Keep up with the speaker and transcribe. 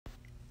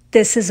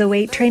This is a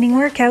weight training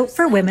workout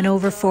for women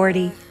over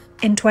 40.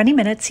 In 20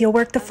 minutes, you'll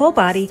work the full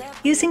body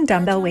using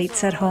dumbbell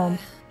weights at home.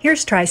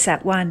 Here's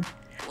Triset ONE.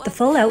 The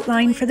full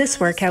outline for this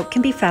workout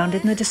can be found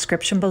in the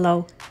description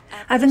below.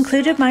 I've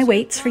included my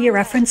weights for your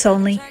reference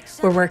only.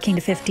 We're working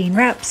to 15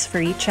 reps for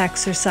each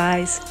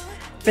exercise.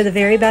 For the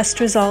very best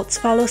results,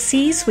 follow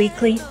CEE's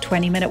weekly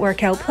 20-minute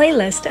workout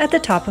playlist at the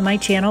top of my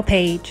channel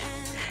page.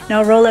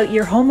 Now roll out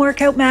your home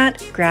workout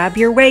mat, grab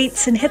your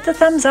weights, and hit the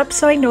thumbs up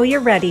so I know you're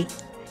ready.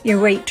 Your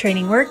weight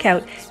training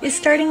workout is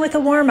starting with a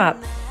warm-up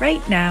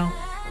right now.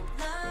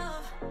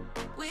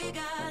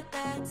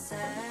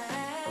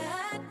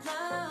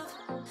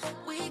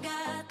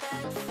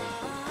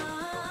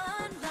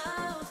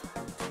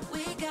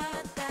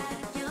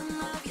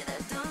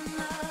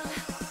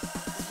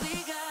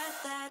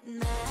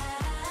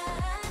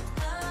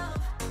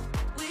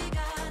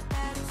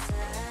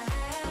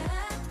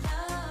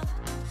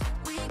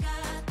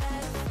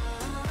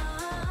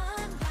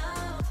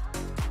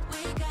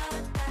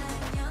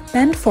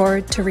 Bend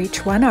forward to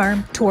reach one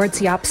arm towards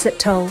the opposite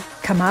toe.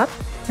 Come up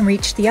and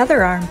reach the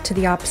other arm to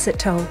the opposite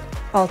toe.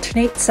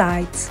 Alternate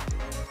sides.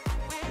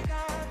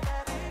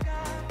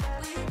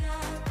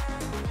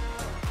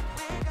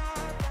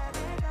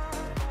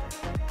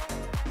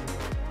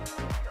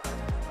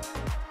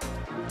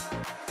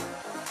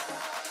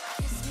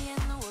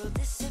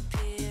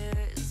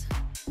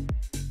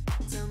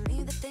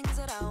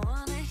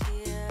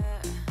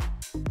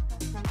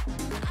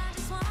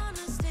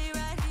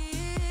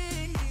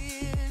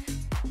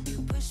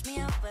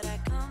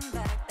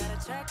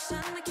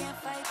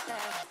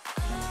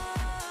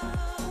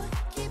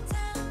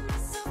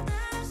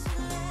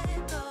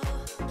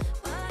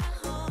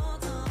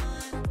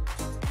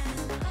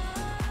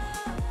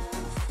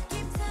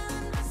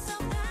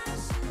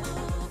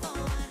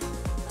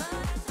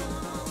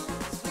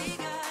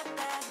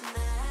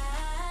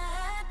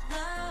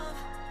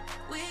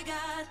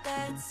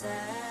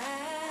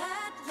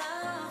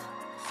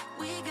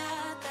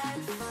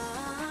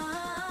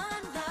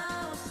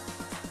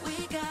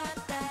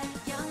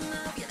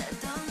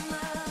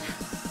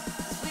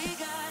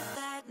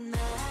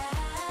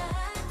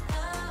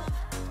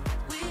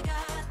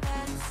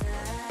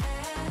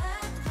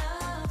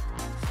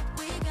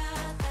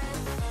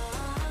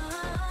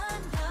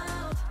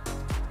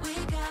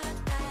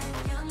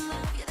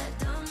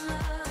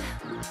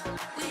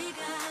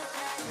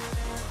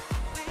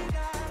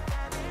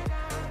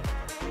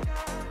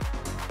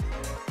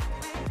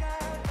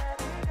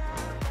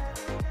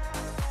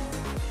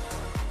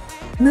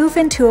 Move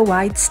into a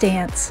wide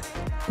stance.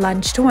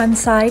 Lunge to one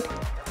side.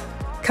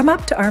 Come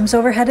up to arms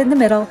overhead in the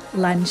middle.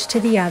 Lunge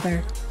to the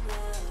other.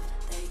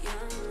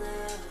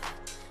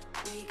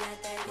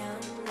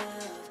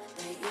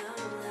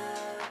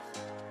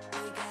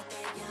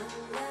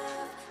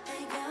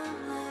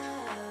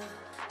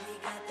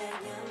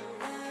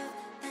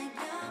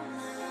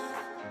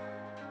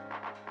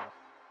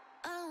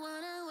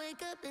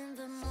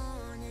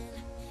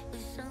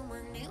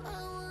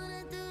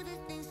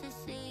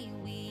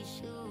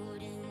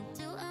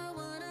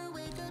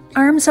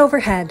 Arms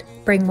overhead.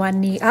 Bring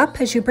one knee up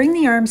as you bring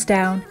the arms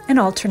down and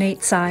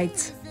alternate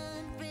sides.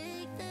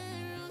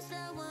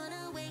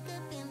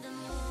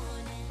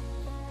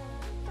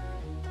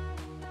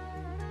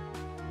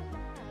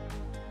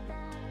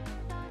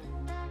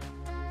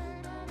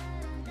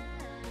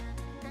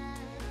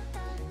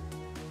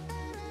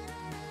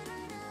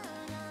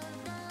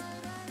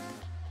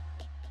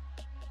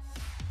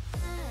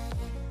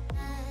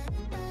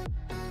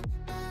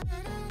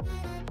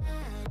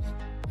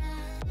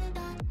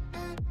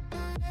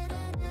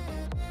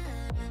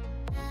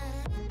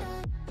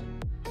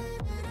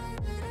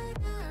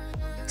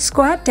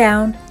 Squat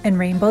down and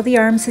rainbow the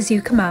arms as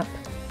you come up.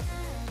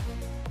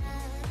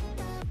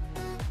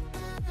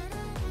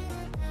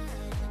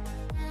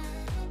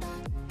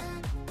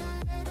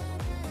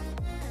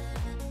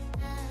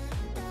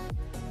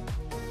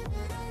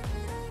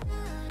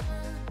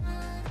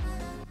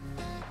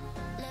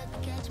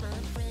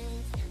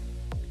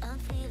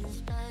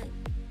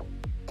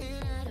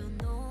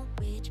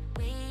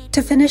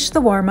 To finish the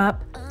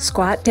warm-up,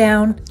 squat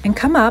down and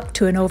come up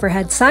to an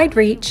overhead side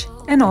reach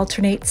and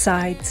alternate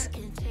sides.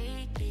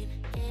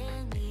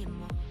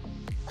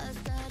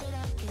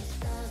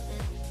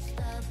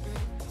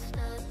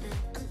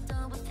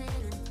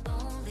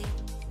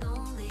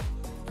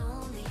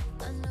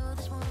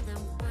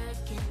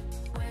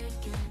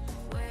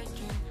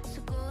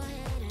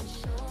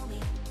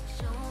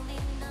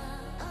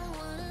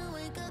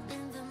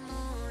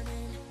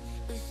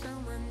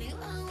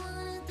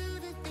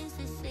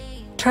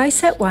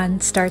 Triset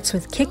ONE starts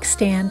with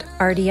kickstand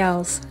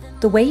RDLs.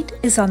 The weight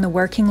is on the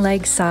working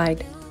leg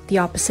side. The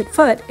opposite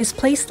foot is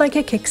placed like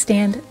a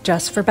kickstand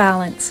just for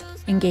balance.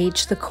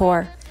 Engage the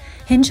core.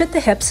 Hinge at the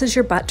hips as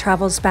your butt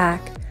travels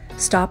back.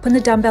 Stop when the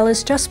dumbbell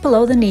is just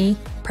below the knee.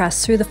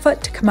 Press through the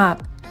foot to come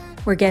up.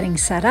 We're getting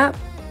set up.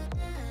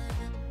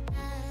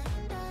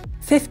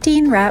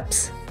 15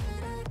 reps.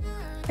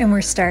 And we're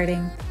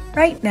starting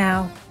right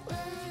now.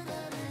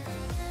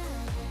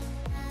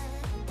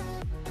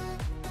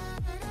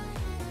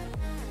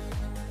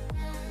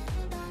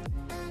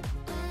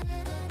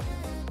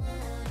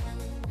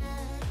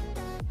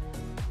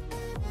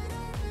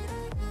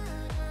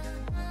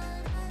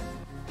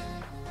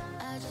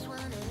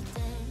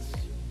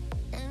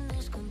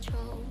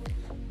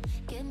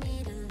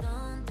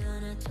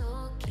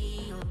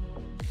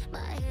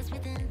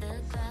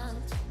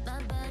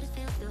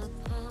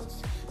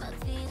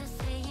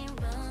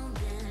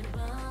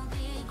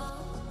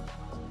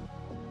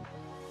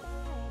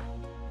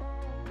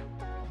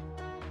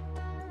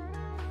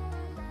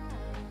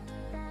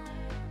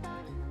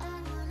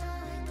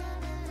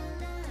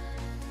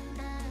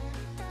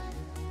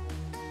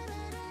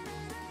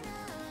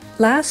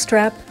 Last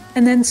rep,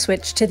 and then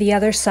switch to the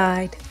other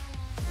side.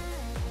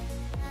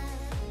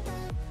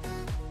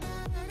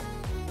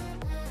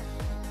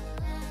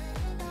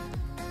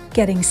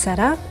 Getting set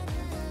up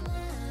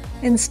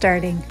and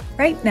starting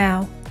right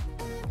now.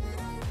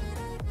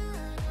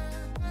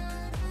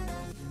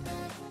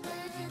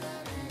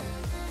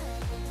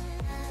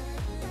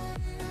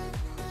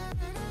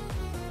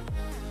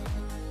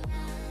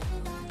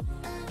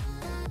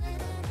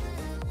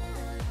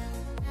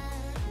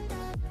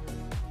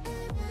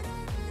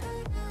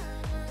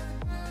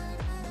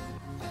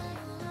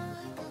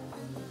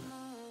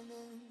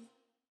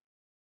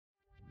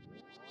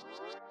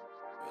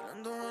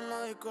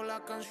 Con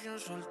la canción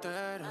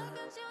soltera.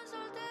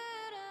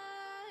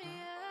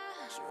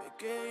 Se ve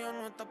que ella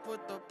no está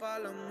puesta para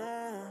el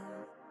amor.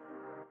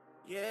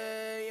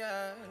 Yeah,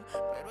 yeah.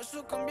 Pero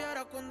eso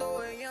cambiará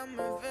cuando ella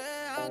me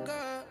vea,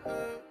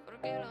 girl.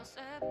 Porque lo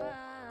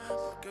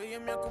sepas. Que ella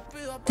me ha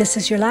cupido. This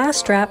is your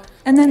last rep,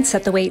 and then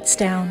set the weights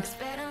down.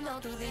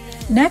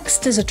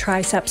 Next is a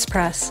triceps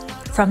press.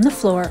 From the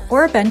floor,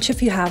 or a bench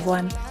if you have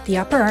one, the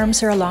upper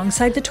arms are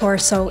alongside the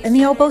torso and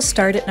the elbows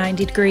start at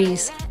 90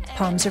 degrees.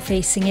 Palms are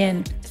facing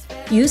in.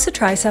 Use the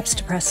triceps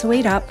to press the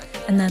weight up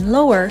and then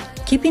lower,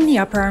 keeping the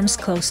upper arms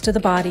close to the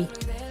body.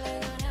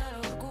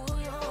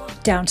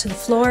 Down to the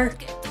floor.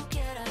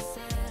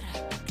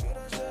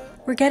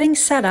 We're getting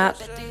set up.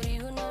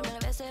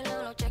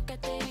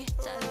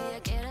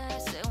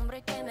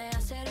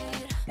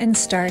 And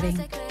starting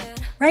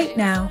right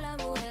now.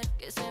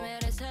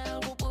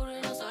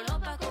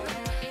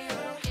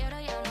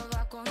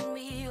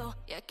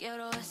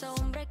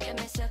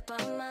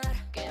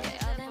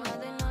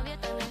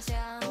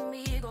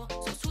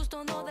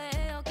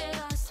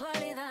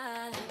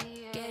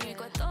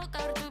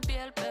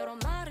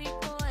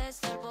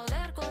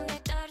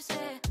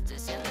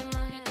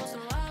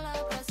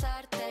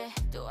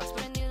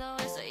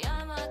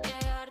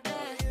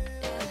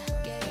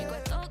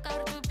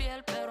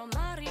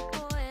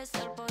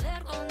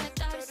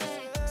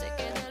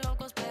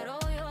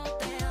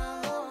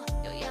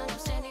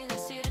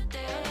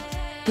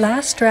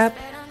 Last rep,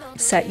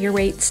 set your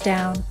weights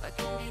down.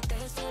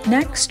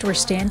 Next, we're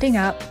standing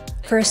up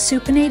for a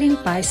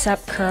supinating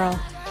bicep curl.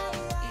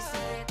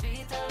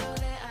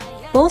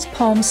 Both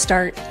palms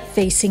start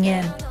facing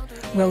in.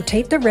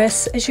 Rotate the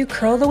wrists as you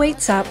curl the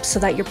weights up so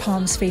that your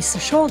palms face the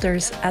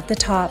shoulders at the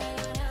top.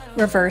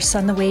 Reverse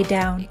on the way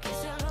down.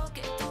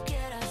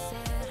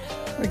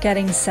 We're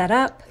getting set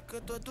up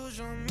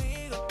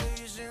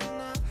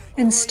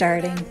and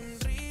starting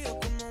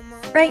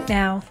right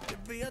now.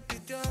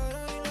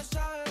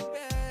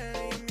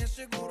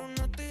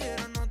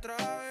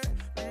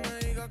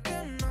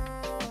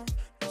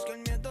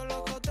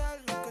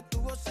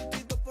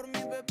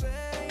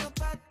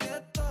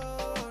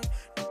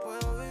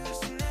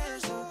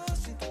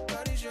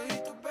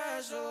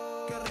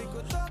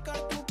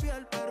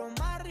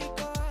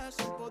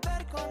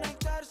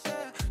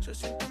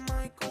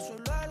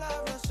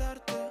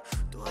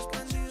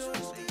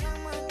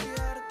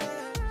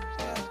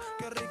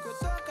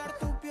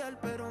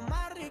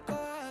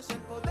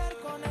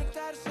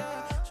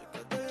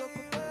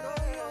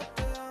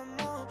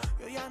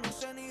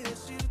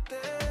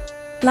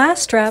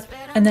 Last rep,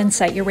 and then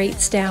set your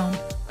weights down.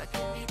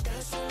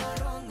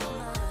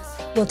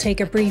 We'll take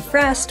a brief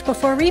rest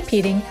before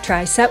repeating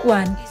Triset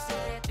ONE.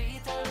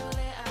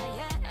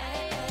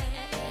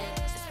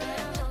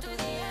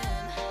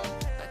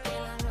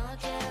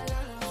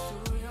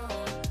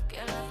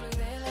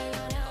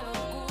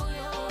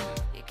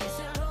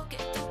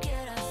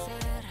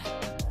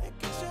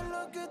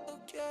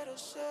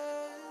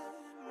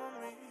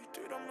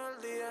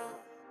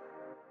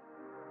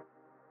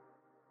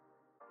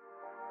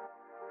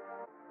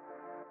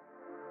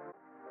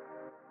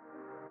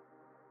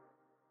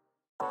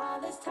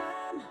 All this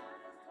time,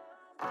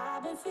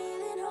 I've been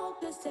feeling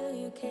hopeless till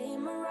you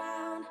came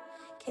around,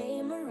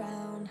 came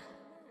around.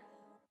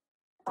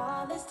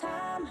 All this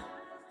time,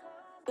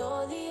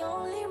 you're the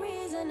only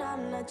reason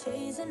I'm not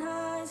chasing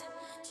highs,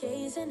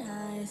 chasing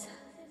highs.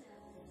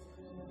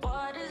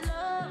 What is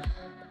love?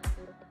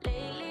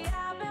 Lately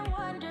I've been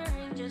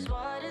wondering just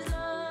what is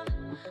love,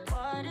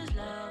 what is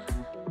love?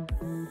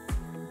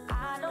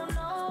 I don't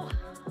know,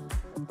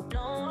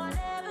 no one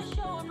ever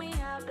showed me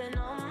I've been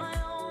on my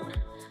own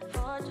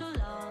for too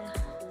long.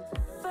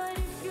 But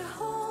if you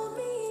hold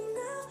me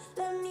now,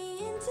 let me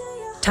into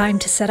your Time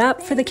to set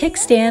up for the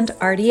Kickstand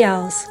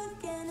RDLs.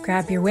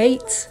 Grab your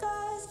weights.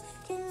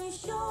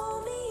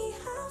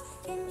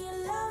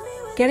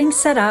 Getting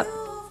set up,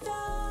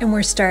 and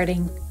we're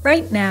starting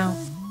right now.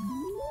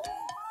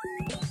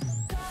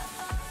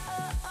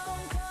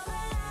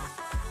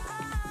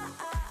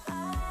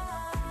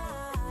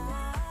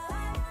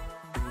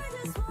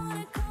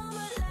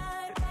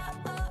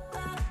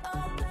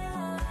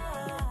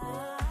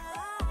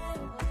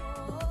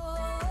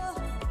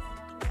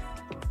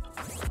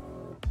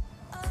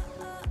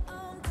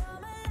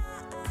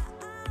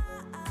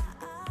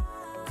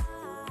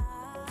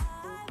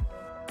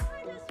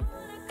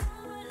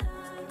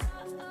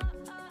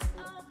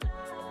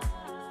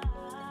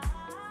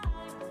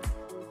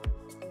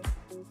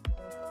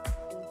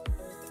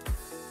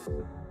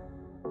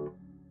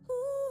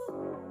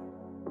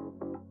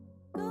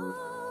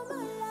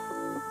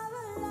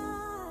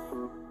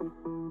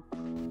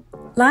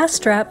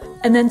 Last rep,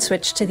 and then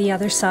switch to the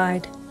other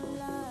side.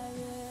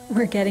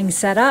 We're getting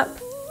set up.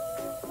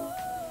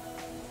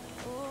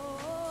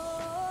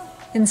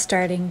 And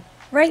starting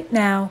right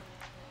now.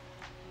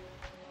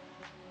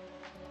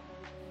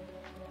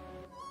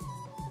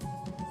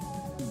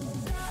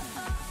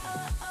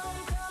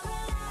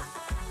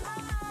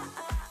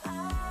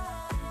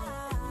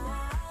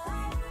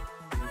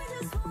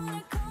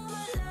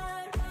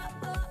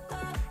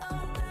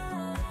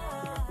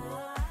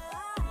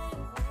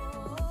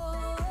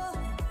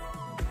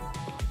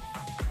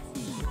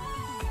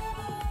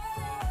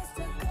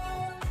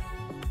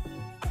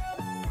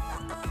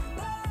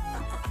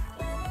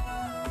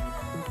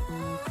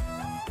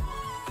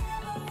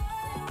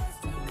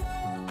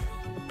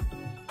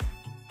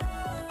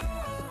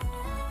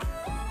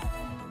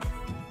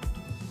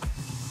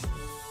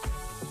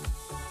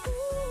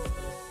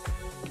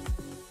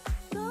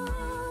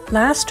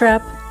 Last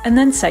rep, and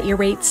then set your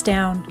weights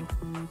down.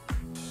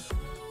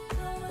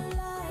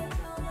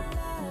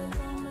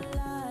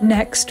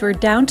 Next, we're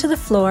down to the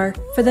floor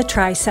for the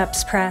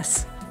triceps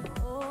press.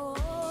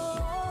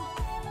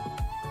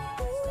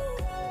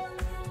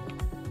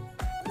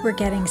 We're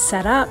getting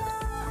set up.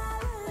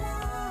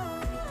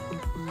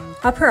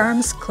 Upper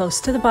arms close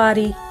to the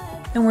body,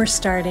 and we're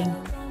starting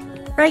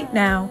right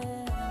now.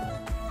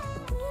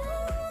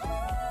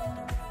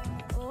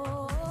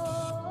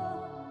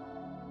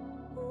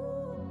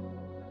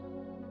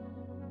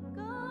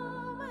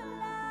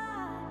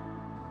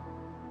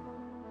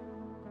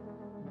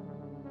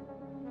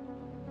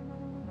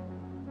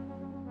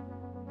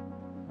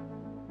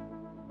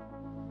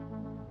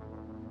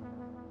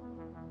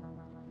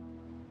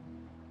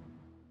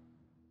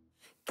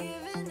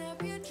 Giving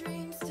up your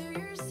dreams to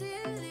your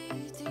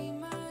silly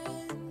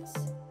demons.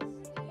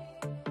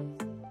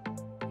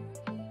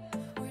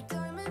 We're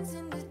diamonds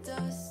in the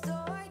dust, so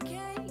why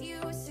can't you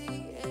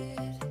see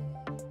it?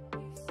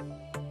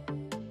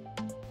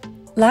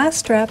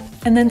 Last rep,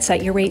 and then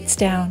set your weights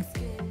down.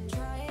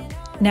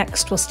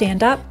 Next, we'll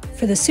stand up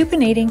for the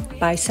supinating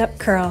bicep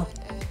curl.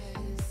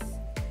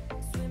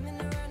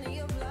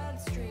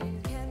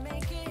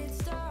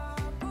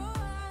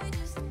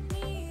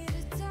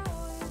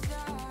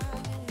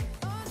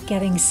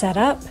 Getting set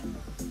up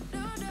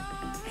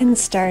and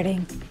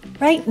starting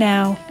right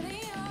now.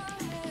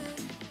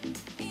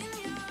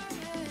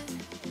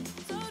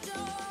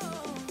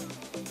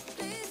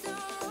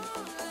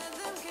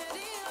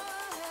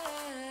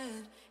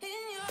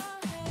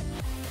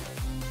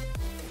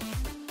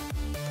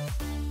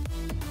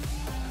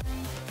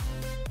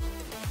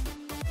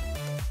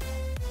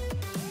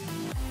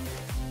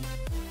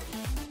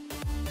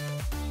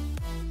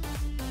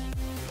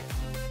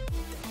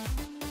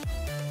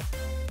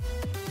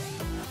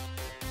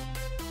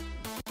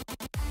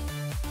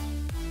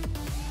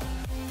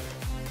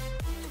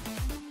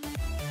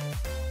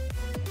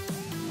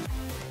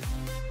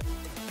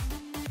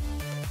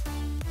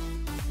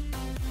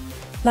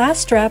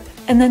 Last rep,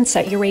 and then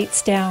set your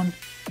weights down.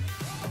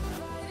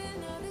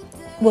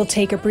 We'll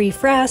take a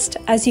brief rest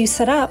as you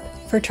set up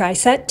for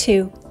Triset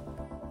 2.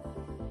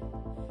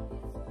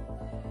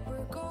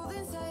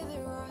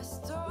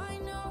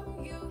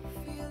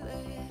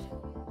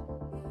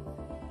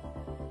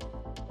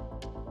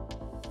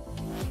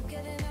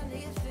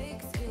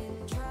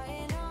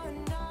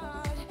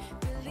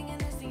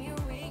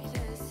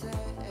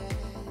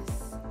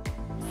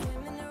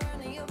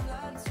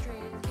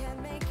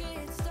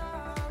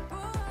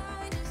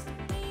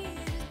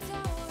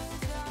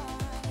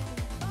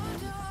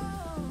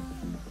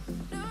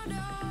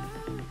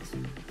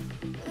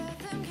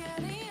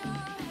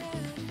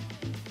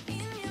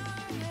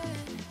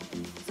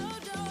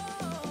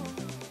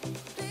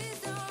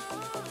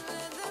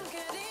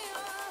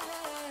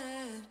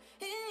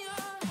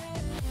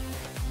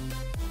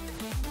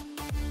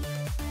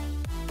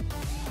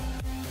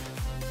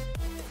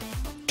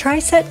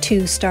 Triset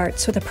 2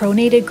 starts with a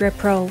pronated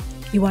grip row.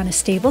 You want a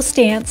stable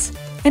stance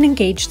and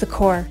engage the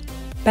core.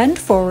 Bend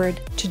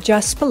forward to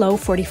just below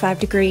 45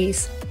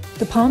 degrees.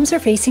 The palms are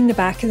facing the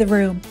back of the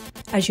room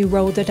as you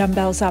roll the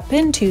dumbbells up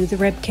into the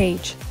rib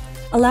cage.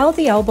 Allow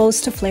the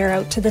elbows to flare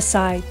out to the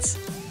sides.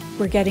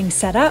 We're getting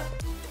set up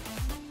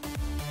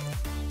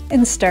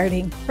and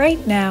starting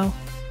right now.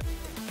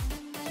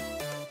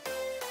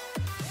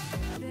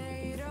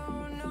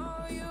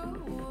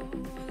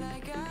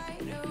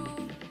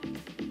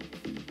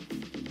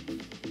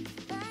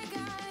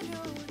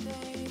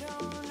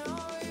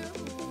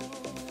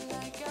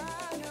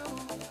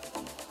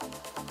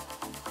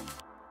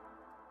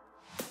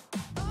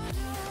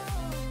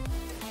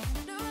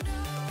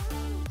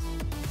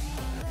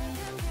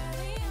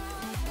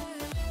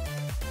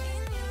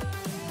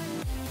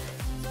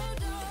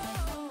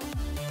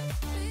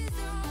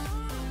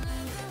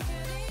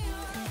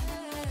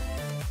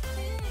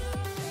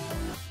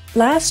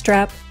 Last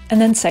rep,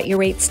 and then set your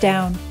weights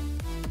down.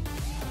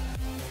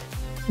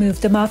 Move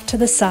them off to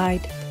the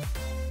side.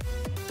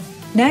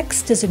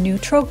 Next is a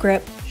neutral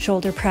grip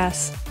shoulder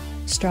press.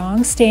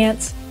 Strong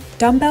stance.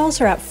 Dumbbells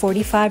are at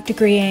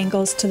 45-degree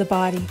angles to the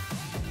body.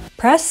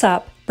 Press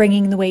up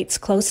bringing the weights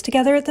close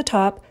together at the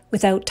top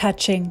without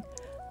touching,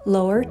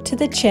 lower to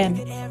the chin.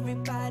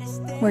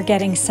 We're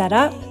getting set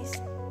up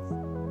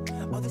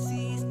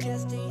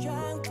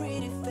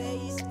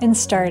and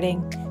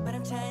starting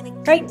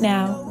right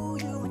now.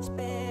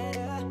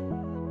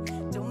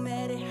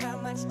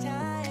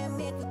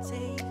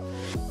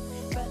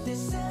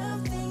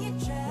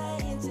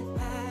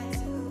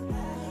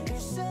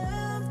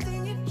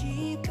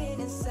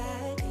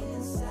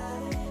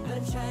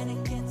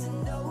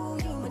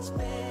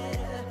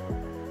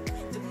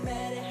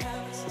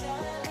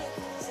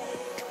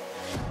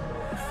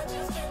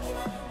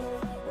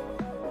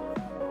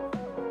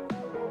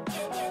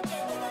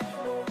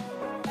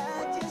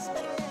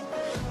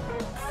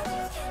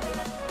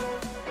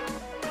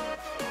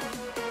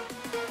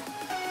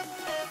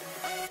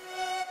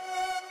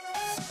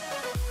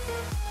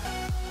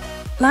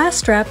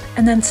 Last rep,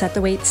 and then set the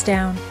weights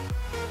down.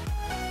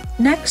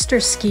 Next are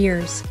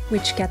skiers,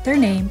 which get their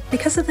name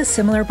because of the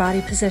similar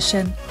body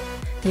position.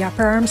 The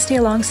upper arms stay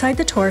alongside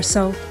the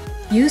torso.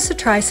 Use the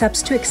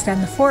triceps to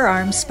extend the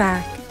forearms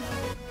back.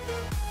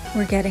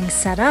 We're getting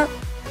set up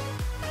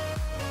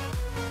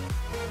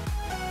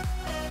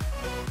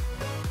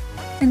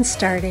and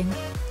starting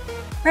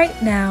right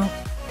now.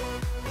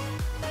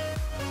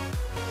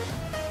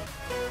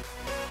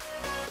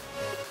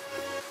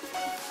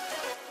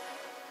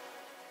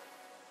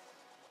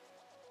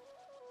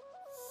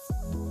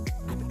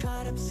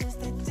 Since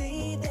that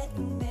day that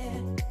we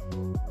met,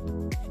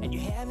 and you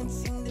haven't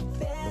seen the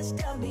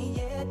best of me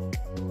yet.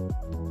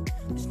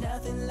 There's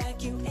nothing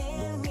like you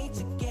and me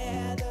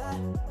together,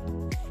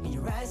 and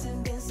your eyes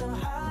have been so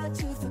hard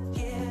to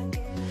forget,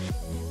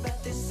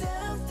 but there's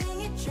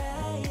something you're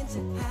trying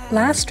to hide.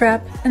 Last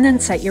rep, and then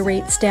set your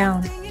weights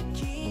down.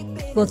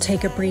 We'll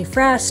take a brief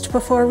rest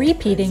before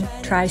repeating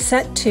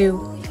Triset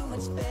 2.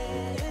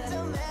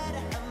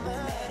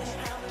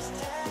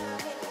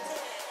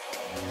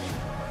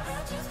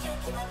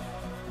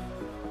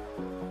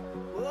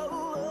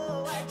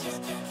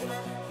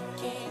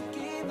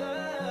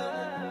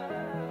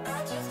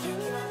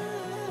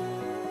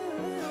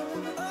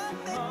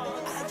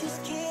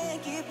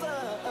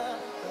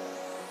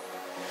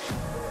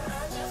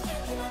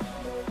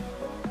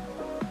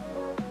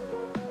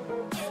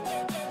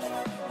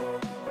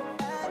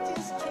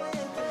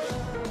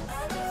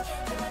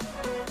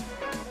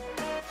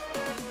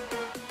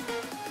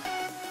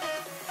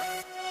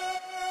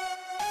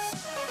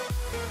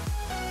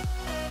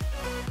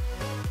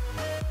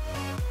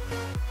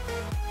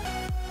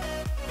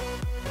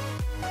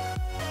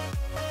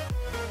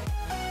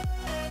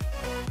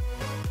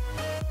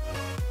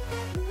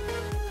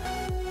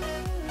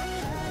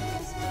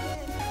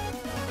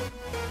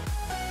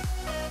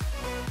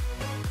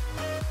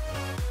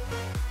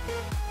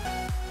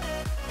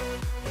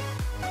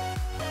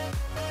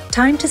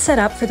 Time to set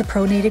up for the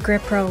pronated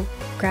grip row.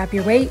 Grab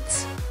your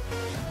weights.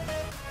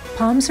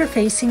 Palms are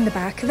facing the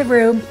back of the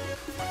room.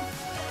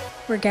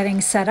 We're getting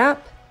set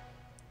up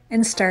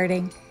and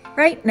starting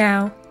right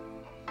now.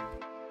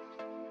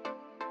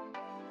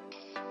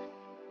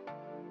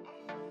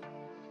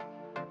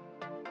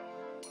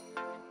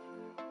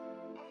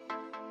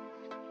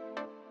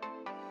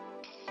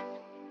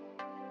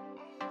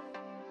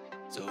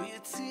 So your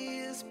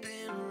tears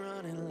been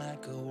running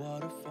like a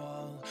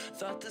waterfall.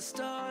 Thought the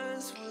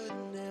stars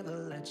would never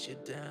let you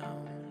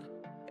down,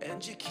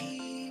 and you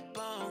keep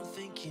on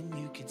thinking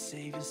you could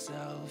save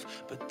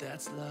yourself, but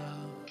that's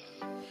love,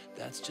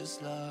 that's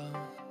just love.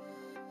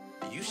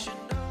 You should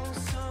know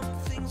some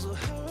things will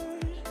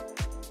hurt.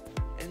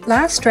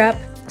 Last rep,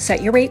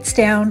 set your weights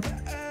down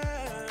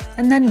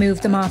and then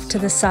move them off to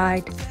the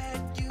side.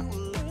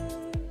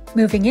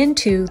 Moving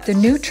into the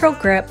neutral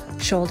grip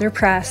shoulder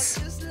press.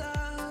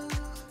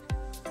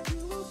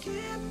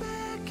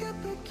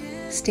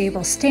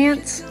 Stable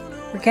stance.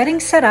 We're getting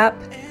set up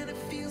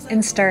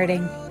and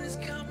starting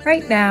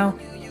right now.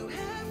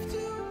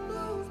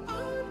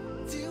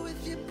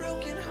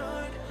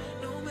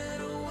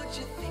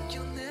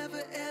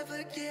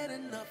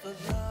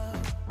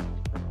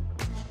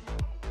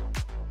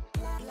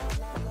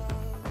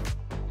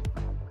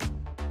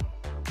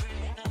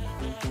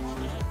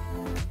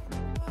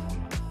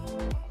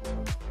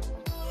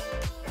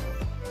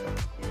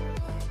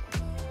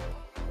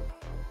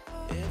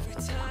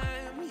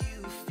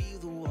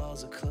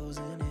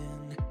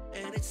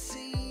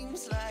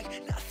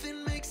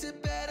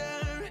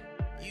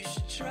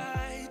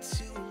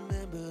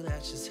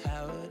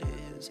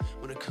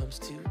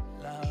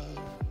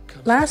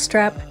 Last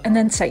rep, and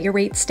then set your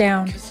weights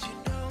down.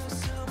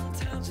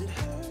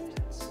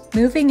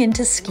 Moving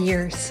into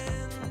skiers.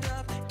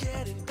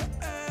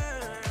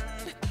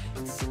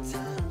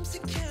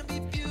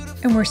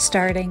 And we're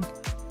starting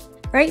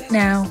right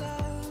now.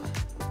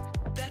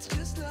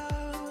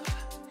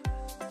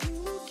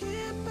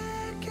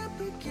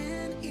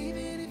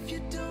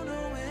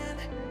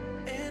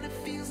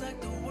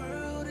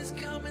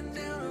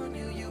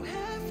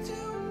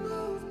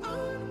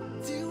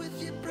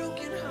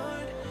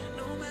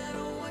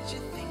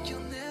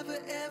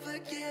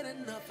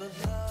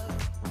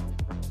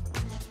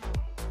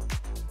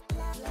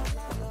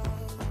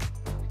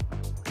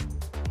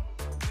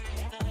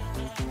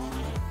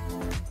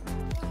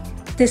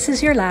 This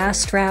is your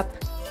last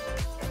rep.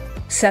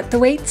 Set the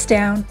weights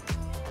down.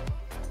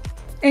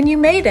 And you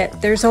made it.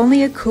 There's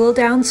only a cool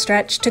down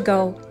stretch to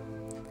go.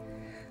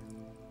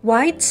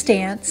 Wide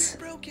stance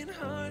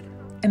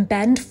and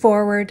bend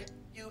forward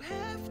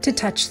to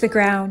touch the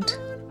ground.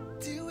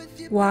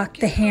 Walk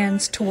the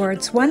hands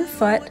towards one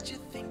foot.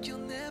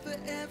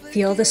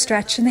 Feel the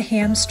stretch in the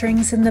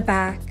hamstrings in the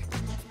back.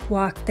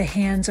 Walk the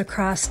hands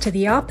across to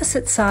the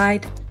opposite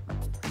side.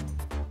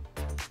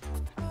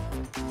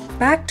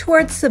 Back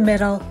towards the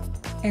middle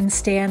and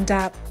stand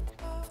up.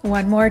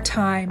 One more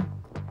time.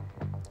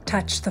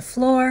 Touch the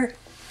floor.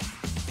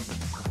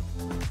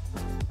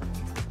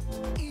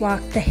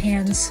 Walk the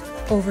hands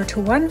over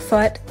to one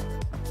foot.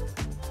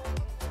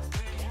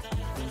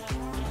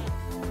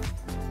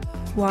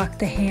 Walk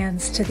the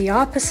hands to the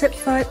opposite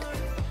foot.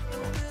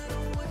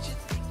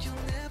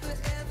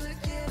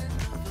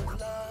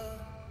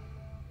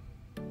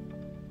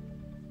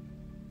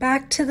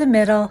 Back to the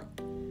middle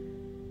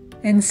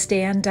and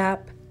stand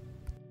up.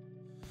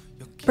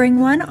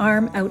 Bring one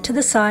arm out to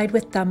the side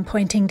with thumb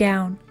pointing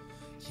down.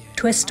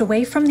 Twist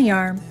away from the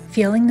arm,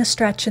 feeling the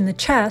stretch in the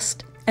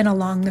chest and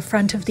along the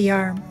front of the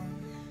arm.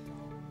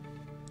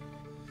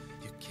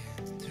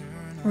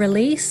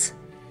 Release,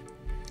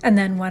 and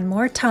then one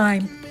more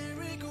time.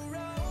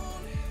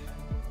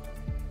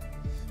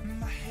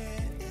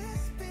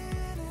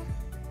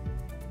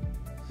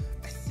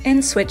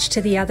 And switch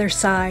to the other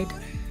side.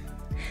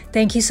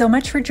 Thank you so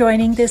much for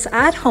joining this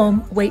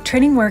at-home weight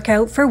training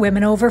workout for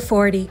women over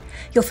 40.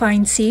 You'll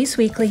find CEE's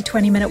weekly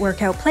 20-minute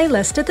workout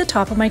playlist at the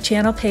top of my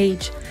channel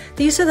page.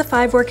 These are the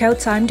 5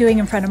 workouts I'm doing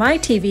in front of my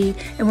TV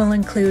and will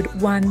include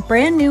one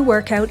brand new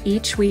workout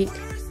each week.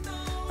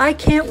 I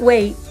can't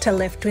wait to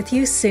lift with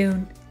you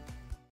soon.